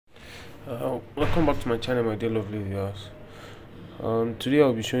Welcome back to my channel, my dear lovely viewers. Today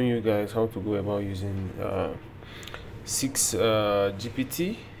I'll be showing you guys how to go about using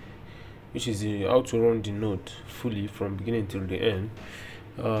SIXGPT, which is how to run the node fully from beginning till the end.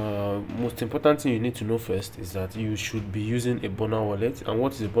 Most important thing you need to know first is that you should be using a Vana wallet. And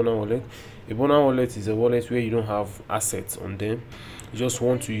what is a Vana wallet? A Vana wallet is a wallet where you don't have assets on them. You just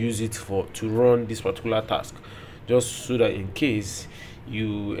want to use it to run this particular task, just so that in case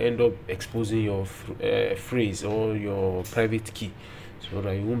you end up exposing your phrase or your private key, so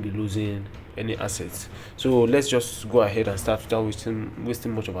that you won't be losing any assets. So let's just go ahead and start without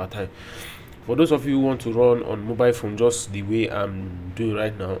wasting much of our time. For those of you who want to run on mobile phone just the way I'm doing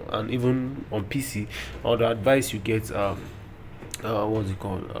right now, and even on PC, I would advise you get what's it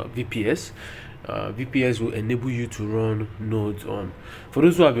called, VPS. VPS will enable you to run nodes on. For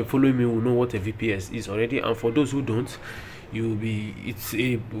those who have been following me will know what a VPS is already, and for those who don't, it's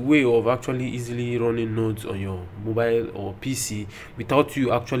a way of actually easily running nodes on your mobile or PC without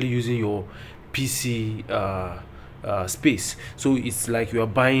you actually using your PC space. So it's like you are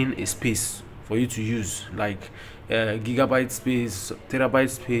buying a space for you to use, like gigabyte space, terabyte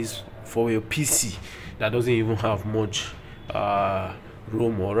space for your PC that doesn't even have much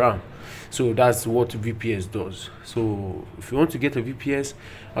ROM or RAM. So that's what VPS does. So if you want to get a VPS,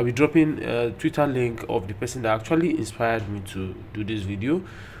 I'll be dropping a Twitter link of the person that actually inspired me to do this video,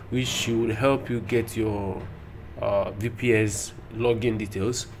 which will help you get your VPS login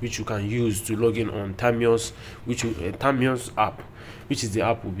details, which you can use to log in on Tamios, Tamios app, which is the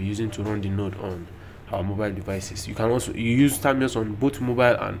app we'll be using to run the node on our mobile devices. You can also use Tamios on both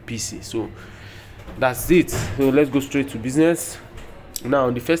mobile and PC. So that's it. So let's go straight to business.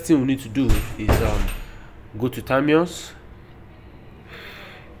 Now the first thing we need to do is go to Tamios.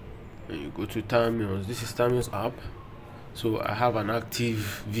 You go to Tamios. This is Tamios app. So I have an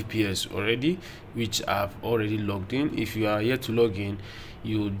active VPS already, which I've already logged in. If you are yet to log in,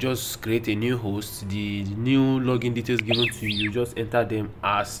 you just create a new host. The new login details given to you, you just enter them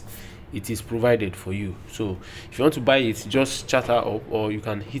as it is provided for you. So if you want to buy it, just chat her up, or you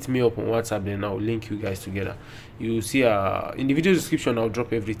can hit me up on WhatsApp, then I'll link you guys together. You see in the video description, I'll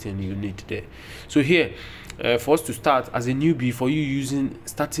drop everything you need there. So here, for us to start as a newbie, for you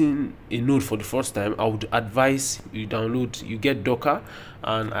starting a node for the first time, I would advise you get Docker,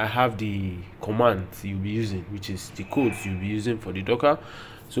 and I have the command you'll be using, which is the codes you'll be using for the Docker.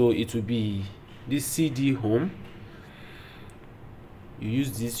 So it will be this cd home. You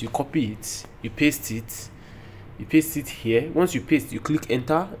use this, you copy it, you paste it here. Once you paste, you click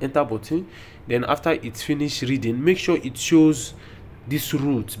enter button. Then after it's finished reading, make sure it shows this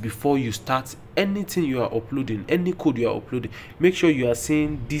root before you start anything you are uploading, any code you are uploading. Make sure you are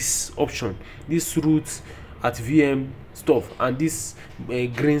seeing this option, this root at VM stuff, and this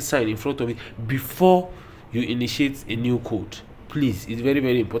green sign in front of it before you initiate a new code. Please, it's very,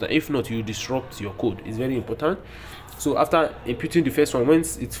 very important. If not, you disrupt your code. It's very important. So after inputting the first one,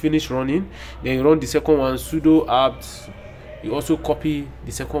 once it's finished running, then you run the second one, sudo apt. You also copy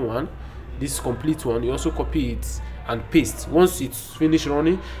the second one, this complete one. You also copy it and paste. Once it's finished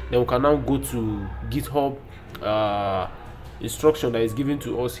running, then we can now go to GitHub instruction that is given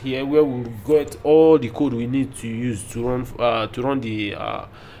to us here, where we'll get all the code we need to use to run the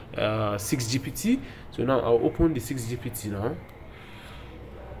SIXGPT. So now I'll open the SIXGPT now.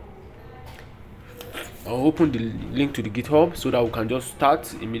 I'll open the link to the GitHub so that we can just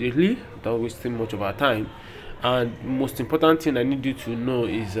start immediately without wasting much of our time. And most important thing I need you to know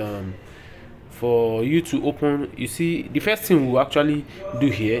is for you to open, you see, the first thing we'll actually do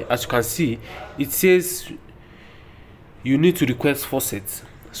here, as you can see, it says you need to request faucet.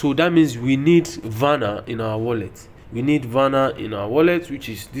 So that means we need Vana in our wallet. We need Vana in our wallet, which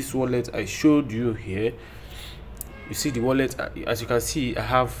is this wallet I showed you here. You see the wallet, as you can see,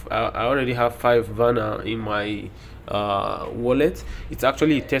 I already have 5 Vana in my wallet. It's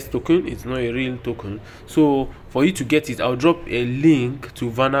actually a test token, it's not a real token. So for you to get it, I'll drop a link to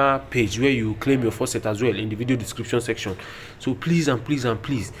Vana page where you claim your faucet as well in the video description section. So please and please and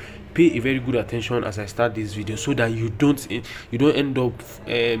please pay a very good attention as I start this video, so that you don't end up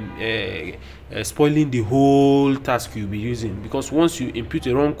spoiling the whole task you'll be using, because once you input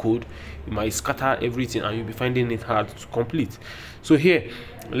a wrong code, you might scatter everything and you'll be finding it hard to complete. So here,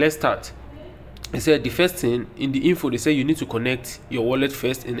 let's start. I said the first thing in the info, they say you need to connect your wallet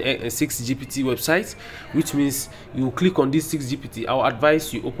first in a SIXGPT website, which means you click on this SIXGPT. I'll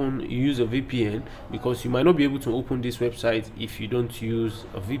advise you use a VPN, because you might not be able to open this website if you don't use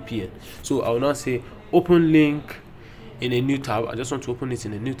a VPN. So I'll now say open link in a new tab. I just want to open it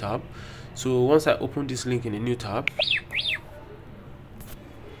in a new tab. So once I open this link in a new tab,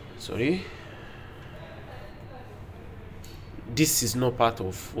 sorry, this is not part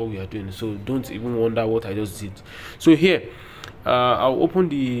of what we are doing, so don't even wonder what I just did. So here I'll open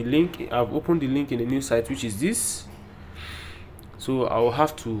the link. I've opened the link in the new site, which is this. So I'll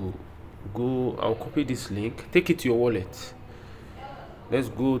have to go, I'll copy this link, take it to your wallet. Let's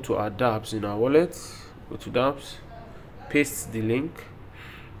go to our dApps in our wallet. Go to dApps, paste the link,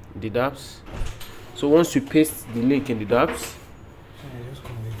 the dApps. So once you paste the link in the dApps,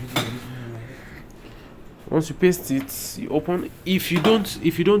 once you paste it, you open. If you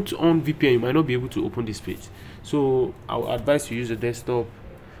don't on VPN, you might not be able to open this page. So I would advise you use a desktop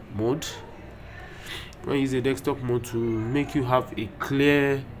mode. When you use a desktop mode to make you have a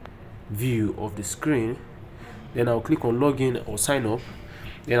clear view of the screen, then I'll click on login or sign up.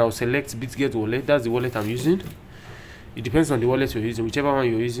 Then I'll select BitGet wallet. That's the wallet I'm using. It depends on the wallet you're using. Whichever one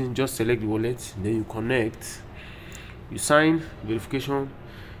you're using, just select the wallet. Then you connect, you sign, verification,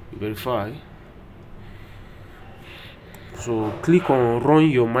 you verify. So click on run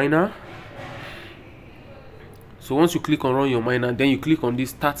your miner. So once you click on run your miner, then you click on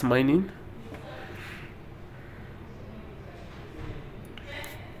this start mining.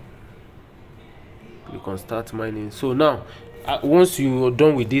 Click on start mining. So now once you're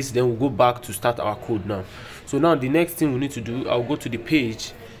done with this, then we'll go back to start our code now. So now the next thing we need to do, I'll go to the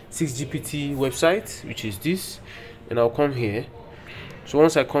page SIXGPT website, which is this, and I'll come here. So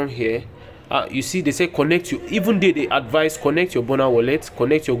once I come here, you see they say connect you, even though they advise connect your Vana wallet,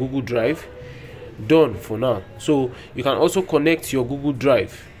 connect your Google Drive. Done for now. So you can also connect your Google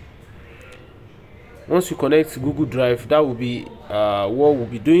Drive. Once you connect Google Drive, that will be what we'll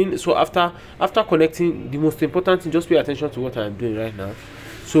be doing. So after connecting, the most important thing, just pay attention to what I'm doing right now.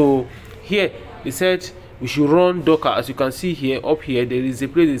 So here they said we should run Docker. As you can see here, up here there is a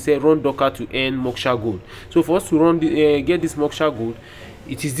place they say run Docker to earn Moksha Gold. So for us to run get this Moksha Gold,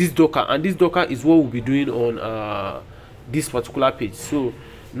 it is this Docker, and this Docker is what we'll be doing on this particular page. So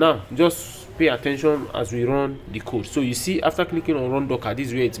now just pay attention as we run the code. So you see, after clicking on run Docker, this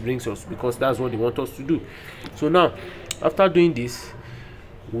is where it brings us, because that's what they want us to do. So now after doing this,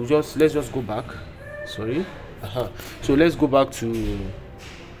 let's just go back. Sorry. So let's go back to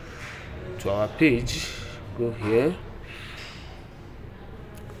our page. Go here.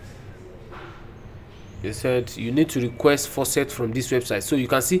 They said you need to request faucet from this website. So you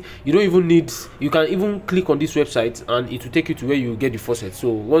can see you don't even need, you can even click on this website and it will take you to where you get the faucet. So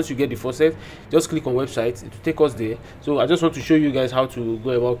once you get the faucet, just click on website, it will take us there. So I just want to show you guys how to go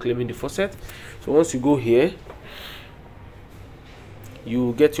about claiming the faucet. So once you go here,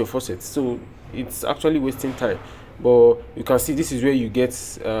 you get your faucet. So it's actually wasting time, but you can see this is where you get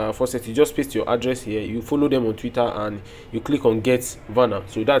faucet. You just paste your address here, you follow them on Twitter, and you click on get Vana.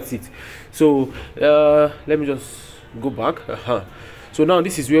 So that's it. So let me just go back. So now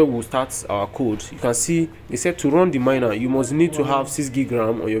this is where we'll start our code. You can see they said to run the miner, you must need to have 6 gig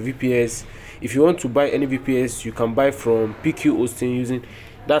RAM on your VPS. If you want to buy any VPS, you can buy from PQ hosting using,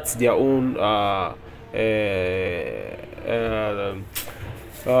 that's their own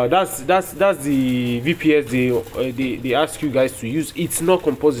that's the VPS they ask you guys to use. It's not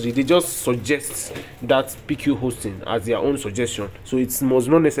compulsory, they just suggest that PQ hosting as their own suggestion. So it must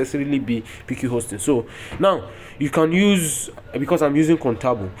not necessarily be PQ hosting. So now you can use, because I'm using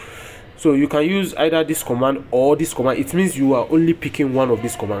Contabo, so you can use either this command or this command. It means you are only picking one of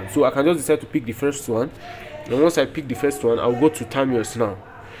these commands. So I can just decide to pick the first one, and once I pick the first one, I'll go to Tamios now.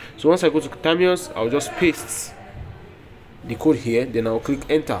 So once I go to Tamios, I'll just paste the code here, then I'll click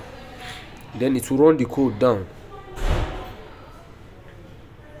enter, then it will run the code down.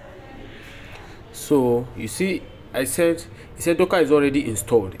 So you see, it said Docker is already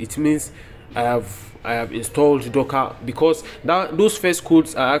installed. It means I have installed Docker, because those first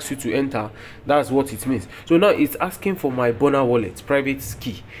codes I asked you to enter, that's what it means. So now it's asking for my Vana wallet private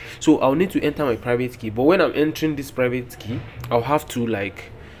key. So I'll need to enter my private key, but when I'm entering this private key, I'll have to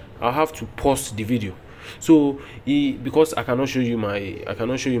pause the video. So because I cannot show you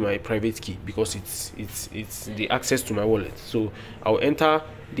my private key, because it's the access to my wallet. So I'll enter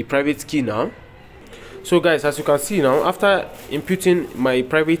the private key now. So guys, as you can see now, after inputting my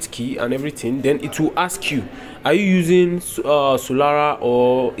private key and everything, then it will ask you, are you using Solara,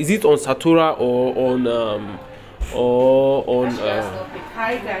 or is it on Satora, or on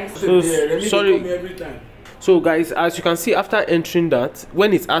Hi guys. So sorry. So guys, as you can see, after entering that,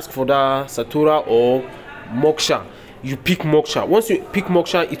 when it asks for the Satora or Moksha, you pick Moksha. Once you pick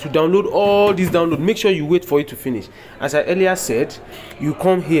Moksha, it will download all these download. Make sure you wait for it to finish. As I earlier said, you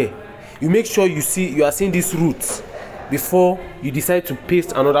come here, you make sure you are seeing this root. before you decide to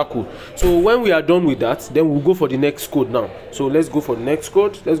paste another code. So when we are done with that, then we'll go for the next code now. So let's go for the next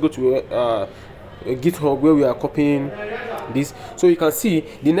code. Let's go to GitHub where we are copying this. So you can see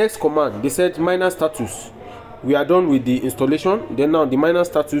the next command, they said minor status. We are done with the installation. Then now the minor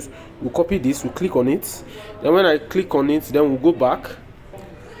status, we'll copy this, we'll click on it. Then when I click on it, then we'll go back.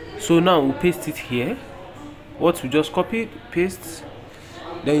 So now we'll paste it here. What we just copied, paste.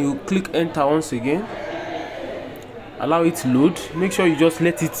 Then you click enter once again. Allow it to load. Make sure you just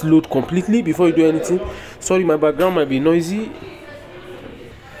let it load completely before you do anything. Sorry, my background might be noisy.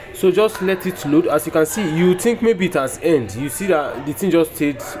 So just let it load. As you can see, you think maybe it has ended. You see that the thing just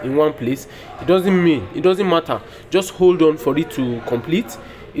stayed in one place. It doesn't matter. Just hold on for it to complete.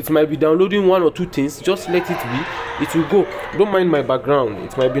 It might be downloading one or two things. Just let it be. It will go. Don't mind my background.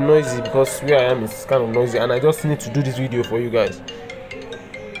 It might be noisy because where I am is kind of noisy, and I just need to do this video for you guys.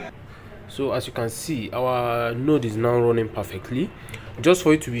 So as you can see, our node is now running perfectly. Just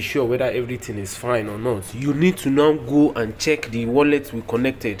for you to be sure whether everything is fine or not, you need to now go and check the wallet we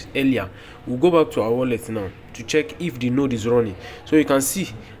connected earlier. We'll go back to our wallet now to check if the node is running. So you can see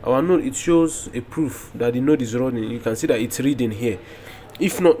our node, it shows a proof that the node is running. You can see that it's reading here.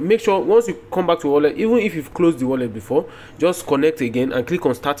 If not, make sure once you come back to wallet, even if you've closed the wallet before, just connect again and click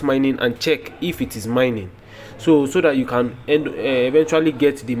on start mining and check if it is mining. So that you can eventually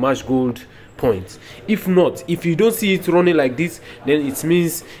get the match gold points. If not, if you don't see it running like this, then it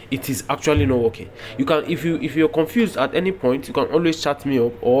means it is actually not working. You can, if you're confused at any point, you can always chat me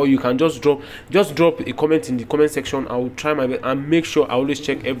up, or you can just drop a comment in the comment section. I will try my best and make sure I always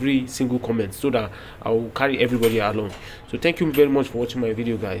check every single comment so that I will carry everybody along. So thank you very much for watching my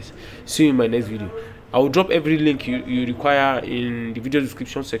video, guys. See you in my next video. I will drop every link you require in the video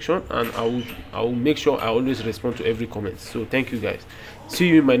description section, and I will make sure I always respond to every comment. So thank you, guys. See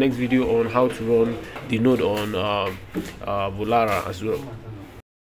you in my next video on how to run the node on Volara as well.